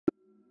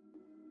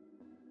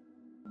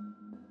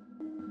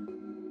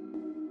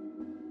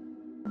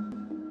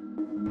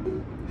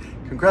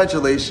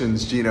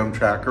Congratulations,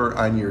 GenomeTrakr,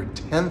 on your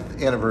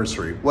 10th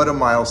anniversary. What a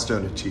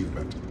milestone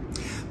achievement.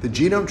 The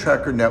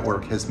GenomeTrakr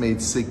network has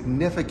made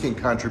significant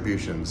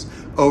contributions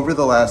over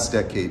the last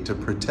decade to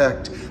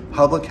protect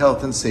public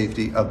health and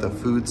safety of the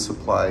food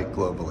supply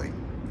globally.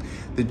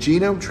 The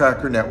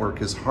GenomeTrakr network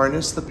has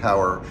harnessed the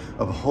power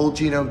of whole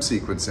genome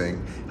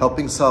sequencing,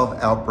 helping solve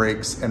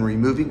outbreaks and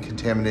removing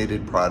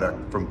contaminated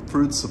product from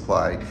food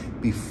supply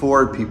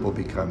before people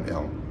become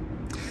ill.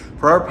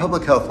 For our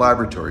public health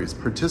laboratories,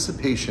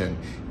 participation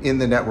in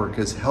the network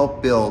has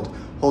helped build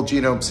whole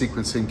genome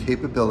sequencing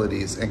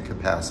capabilities and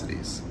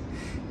capacities.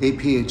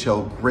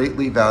 APHL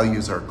greatly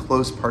values our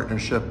close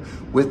partnership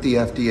with the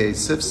FDA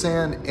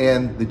CIFSAN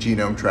and the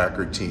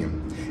GenomeTrakr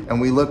team,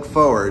 and we look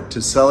forward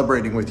to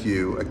celebrating with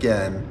you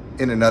again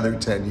in another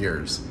 10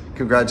 years.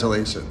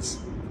 Congratulations.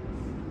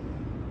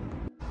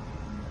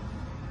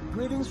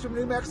 Greetings from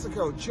New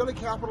Mexico, chili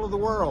capital of the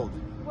world.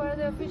 Where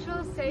the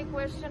officials say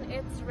question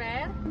it's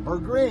red or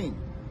green.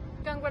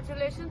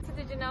 Congratulations to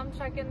the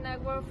GenomeTrakr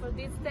network for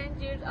these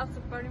 10 years of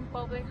supporting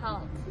public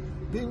health.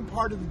 Being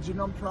part of the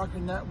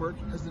GenomeTrakr network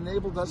has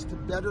enabled us to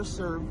better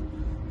serve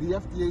the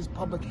FDA's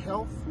public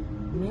health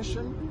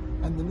mission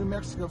and the New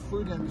Mexico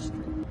food industry.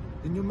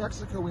 In New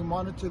Mexico, we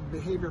monitor the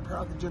behavior of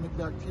pathogenic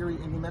bacteria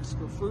in New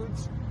Mexico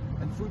foods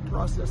and food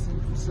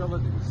processing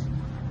facilities.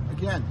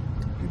 Again,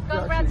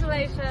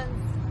 congratulations.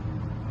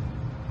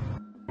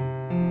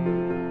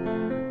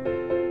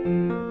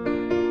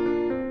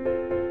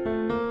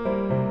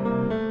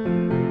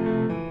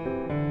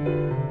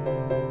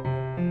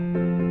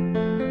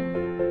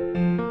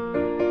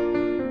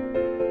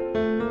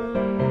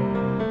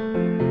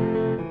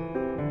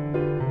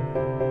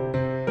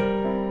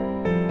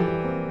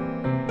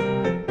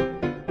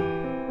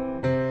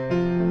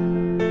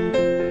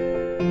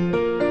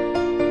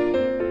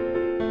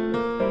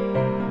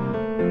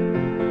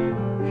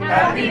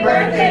 Happy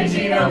birthday,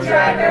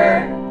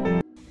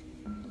 GenomeTrakr!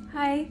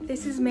 Hi,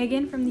 this is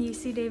Megan from the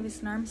UC Davis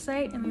NARM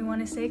site, and we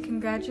want to say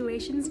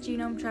congratulations,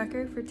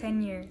 GenomeTrakr, for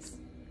 10 years.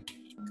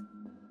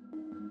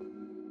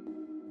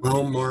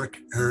 Well, Mark,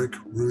 Eric,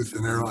 Ruth,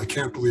 and Errol, I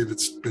can't believe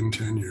it's been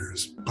 10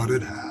 years, but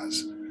it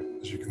has.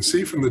 As you can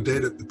see from the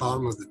date at the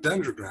bottom of the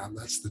dendrogram,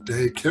 that's the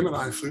day Kim and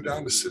I flew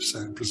down to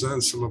CIFSAN and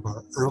presented some of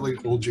our early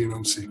whole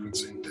genome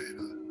sequencing data.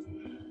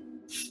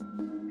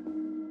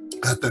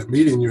 At that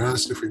meeting, you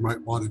asked if we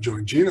might want to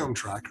join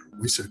GenomeTrakr.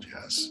 We said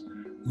yes.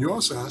 You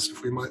also asked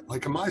if we might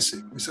like a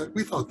MySeq. We said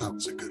we thought that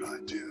was a good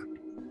idea.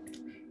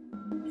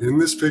 In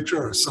this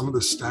picture are some of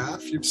the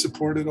staff you've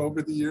supported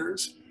over the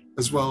years,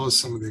 as well as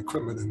some of the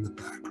equipment in the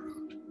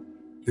background.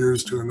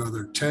 Here's to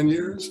another 10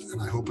 years,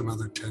 and I hope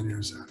another 10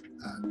 years after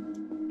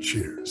that.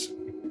 Cheers.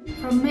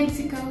 From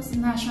Mexico's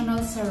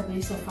National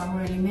Service of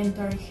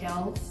Agroalimentary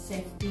Health,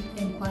 Safety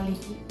and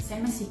Quality,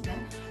 SENASICA,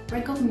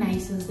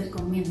 recognizes the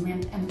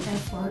commitment and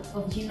effort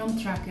of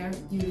GenomeTrakr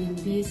during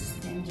these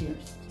 10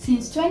 years.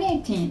 Since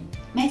 2018,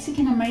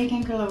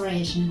 Mexican-American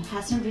collaboration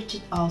has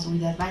enriched us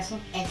with advice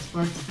of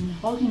experts in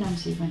whole genome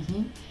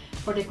sequencing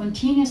for the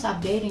continuous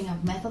updating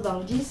of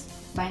methodologies,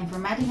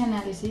 bioinformatic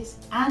analysis,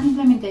 and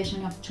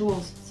implementation of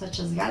tools such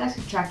as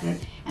Galaxy Tracker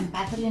and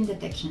pathogen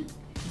detection,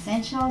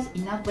 essentials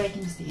in outbreak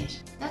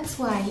investigation. That's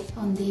why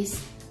on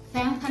this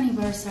 10th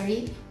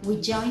anniversary,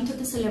 we join to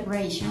the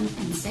celebration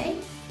and say,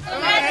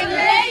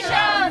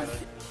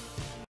 congratulations!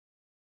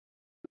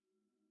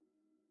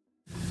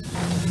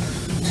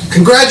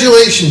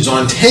 Congratulations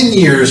on 10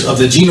 years of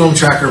the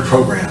GenomeTrakr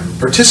program.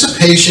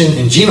 Participation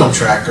in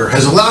GenomeTrakr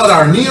has allowed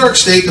our New York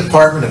State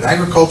Department of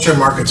Agriculture and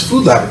Markets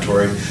Food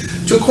Laboratory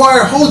to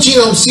acquire whole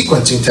genome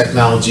sequencing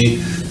technology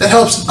that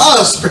helps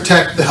us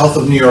protect the health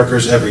of New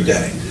Yorkers every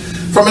day.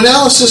 From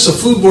analysis of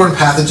foodborne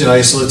pathogen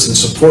isolates in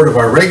support of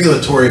our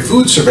regulatory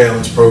food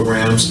surveillance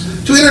programs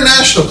to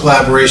international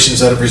collaborations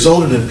that have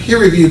resulted in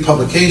peer-reviewed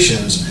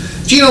publications,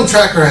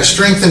 GenomeTrakr has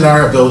strengthened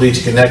our ability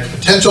to connect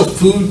potential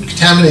food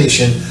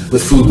contamination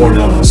with foodborne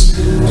illness.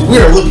 We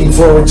are looking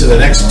forward to the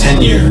next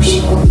 10 years.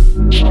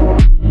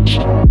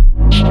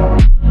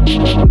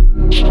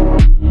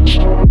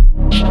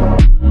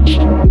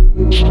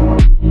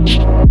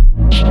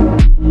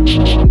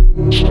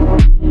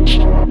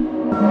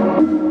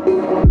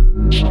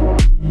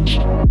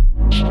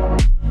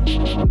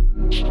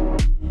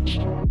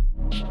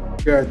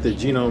 Here at the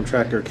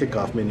GenomeTrakr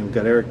kickoff meeting, we've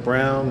got Eric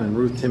Brown and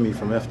Ruth Timmey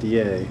from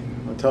FDA.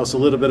 Want to tell us a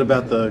little bit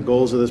about the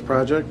goals of this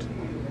project?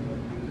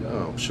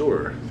 Oh,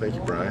 sure. Thank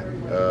you,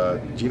 Brian.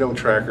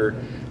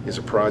 GenomeTrakr is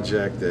a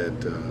project that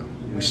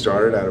we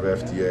started out of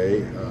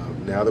FDA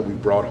now that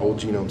we've brought whole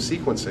genome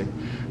sequencing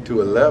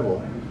to a level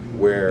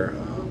where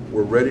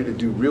we're ready to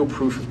do real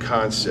proof of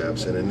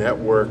concepts in a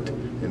networked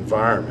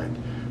environment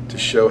to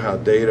show how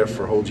data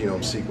for whole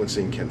genome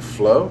sequencing can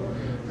flow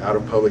out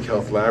of public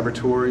health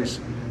laboratories,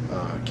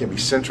 can be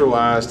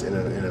centralized in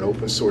an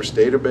open source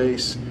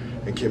database,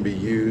 and can be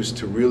used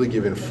to really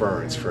give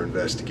inference for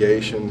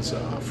investigations,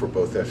 for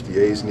both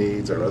FDA's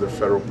needs, our other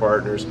federal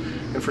partners,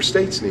 and for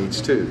states'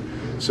 needs too.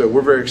 So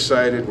we're very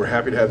excited. We're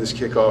happy to have this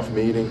kickoff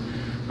meeting.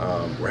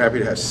 We're happy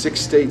to have 6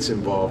 states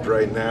involved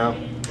right now,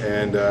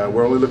 and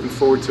we're only looking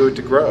forward to it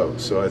to grow.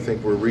 So I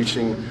think we're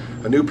reaching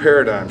a new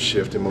paradigm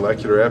shift in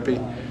molecular epi,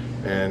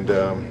 and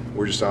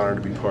we're just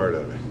honored to be part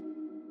of it.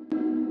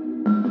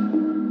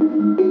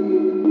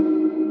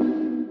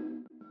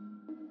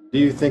 Do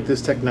you think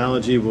this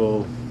technology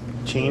will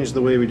change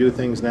the way we do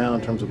things now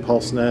in terms of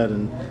PulseNet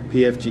and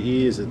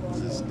PFGE?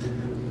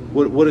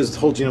 What does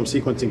whole genome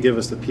sequencing give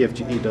us that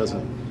PFGE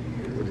doesn't?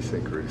 What do you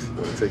think, Ruth?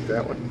 You want to take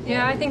that one?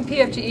 Yeah, I think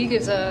PFGE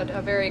gives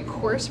a very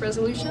coarse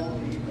resolution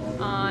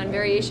on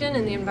variation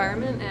in the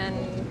environment, and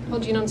whole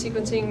genome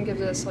sequencing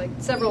gives us like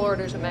several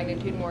orders of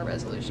magnitude more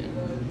resolution.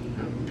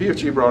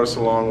 PFGE brought us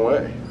a long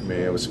way. I mean,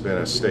 it's been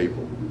a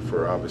staple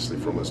for obviously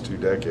for almost 2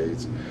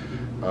 decades.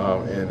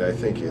 And I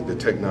think the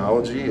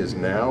technology is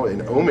now,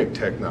 and omic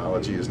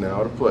technology is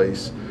now at a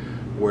place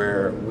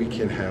where we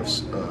can have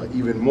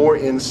even more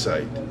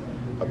insight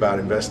about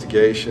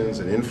investigations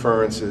and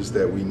inferences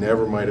that we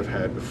never might have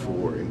had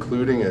before,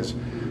 including, as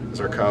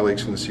our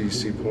colleagues from the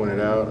CDC pointed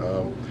out,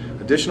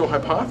 additional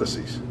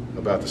hypotheses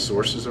about the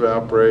sources of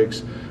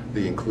outbreaks,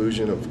 the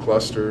inclusion of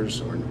clusters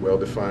or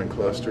well-defined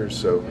clusters.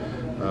 So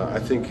I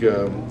think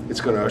it's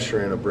going to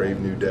usher in a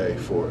brave new day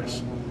for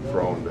us,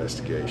 for all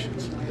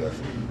investigations.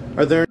 Definitely.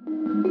 Are there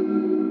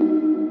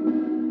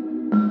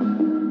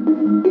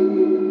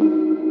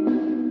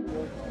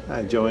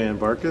Hi, Joanne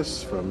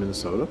Barkus from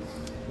Minnesota.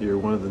 You're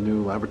one of the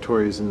new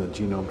laboratories in the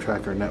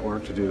GenomeTrakr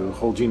network to do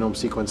whole genome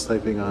sequence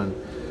typing on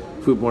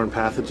foodborne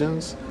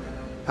pathogens.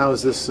 How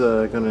is this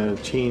going to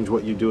change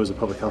what you do as a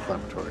public health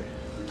laboratory?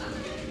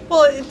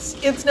 Well,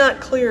 it's not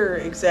clear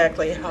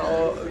exactly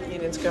how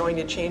it's going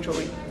to change what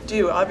we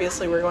do.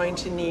 Obviously, we're going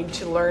to need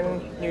to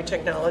learn new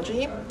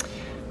technology.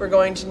 We're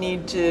going to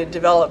need to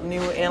develop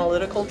new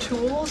analytical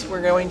tools.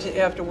 We're going to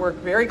have to work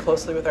very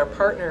closely with our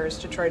partners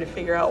to try to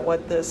figure out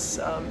what this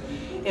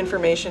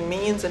information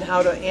means and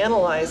how to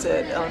analyze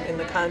it in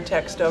the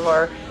context of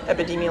our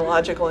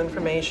epidemiological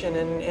information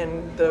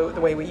and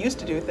the way we used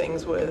to do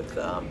things with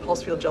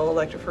pulse field gel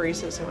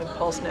electrophoresis and with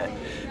PulseNet.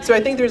 So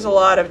I think there's a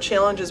lot of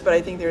challenges, but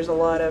I think there's a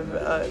lot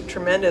of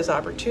tremendous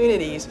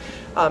opportunities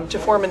to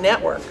form a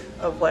network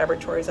of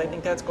laboratories. I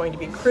think that's going to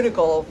be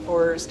critical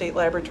for state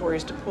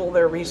laboratories to pool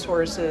their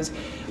resources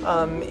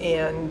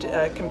and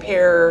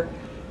compare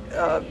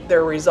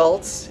their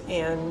results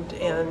and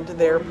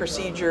their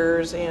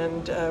procedures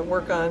and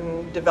work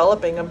on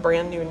developing a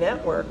brand new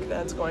network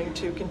that's going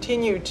to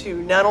continue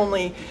to not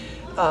only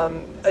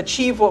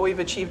achieve what we've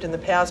achieved in the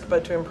past,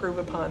 but to improve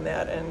upon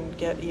that and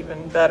get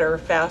even better,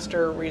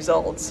 faster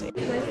results.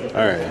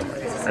 All right.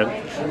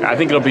 I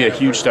think it'll be a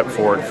huge step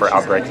forward for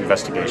outbreak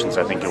investigations.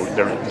 I think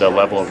the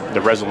level of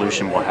the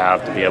resolution we'll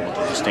have to be able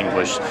to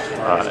distinguish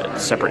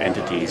separate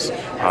entities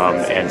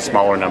and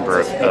smaller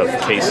number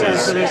of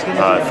cases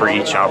for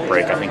each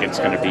outbreak. I think it's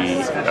going to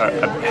be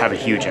have a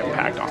huge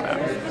impact on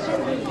that.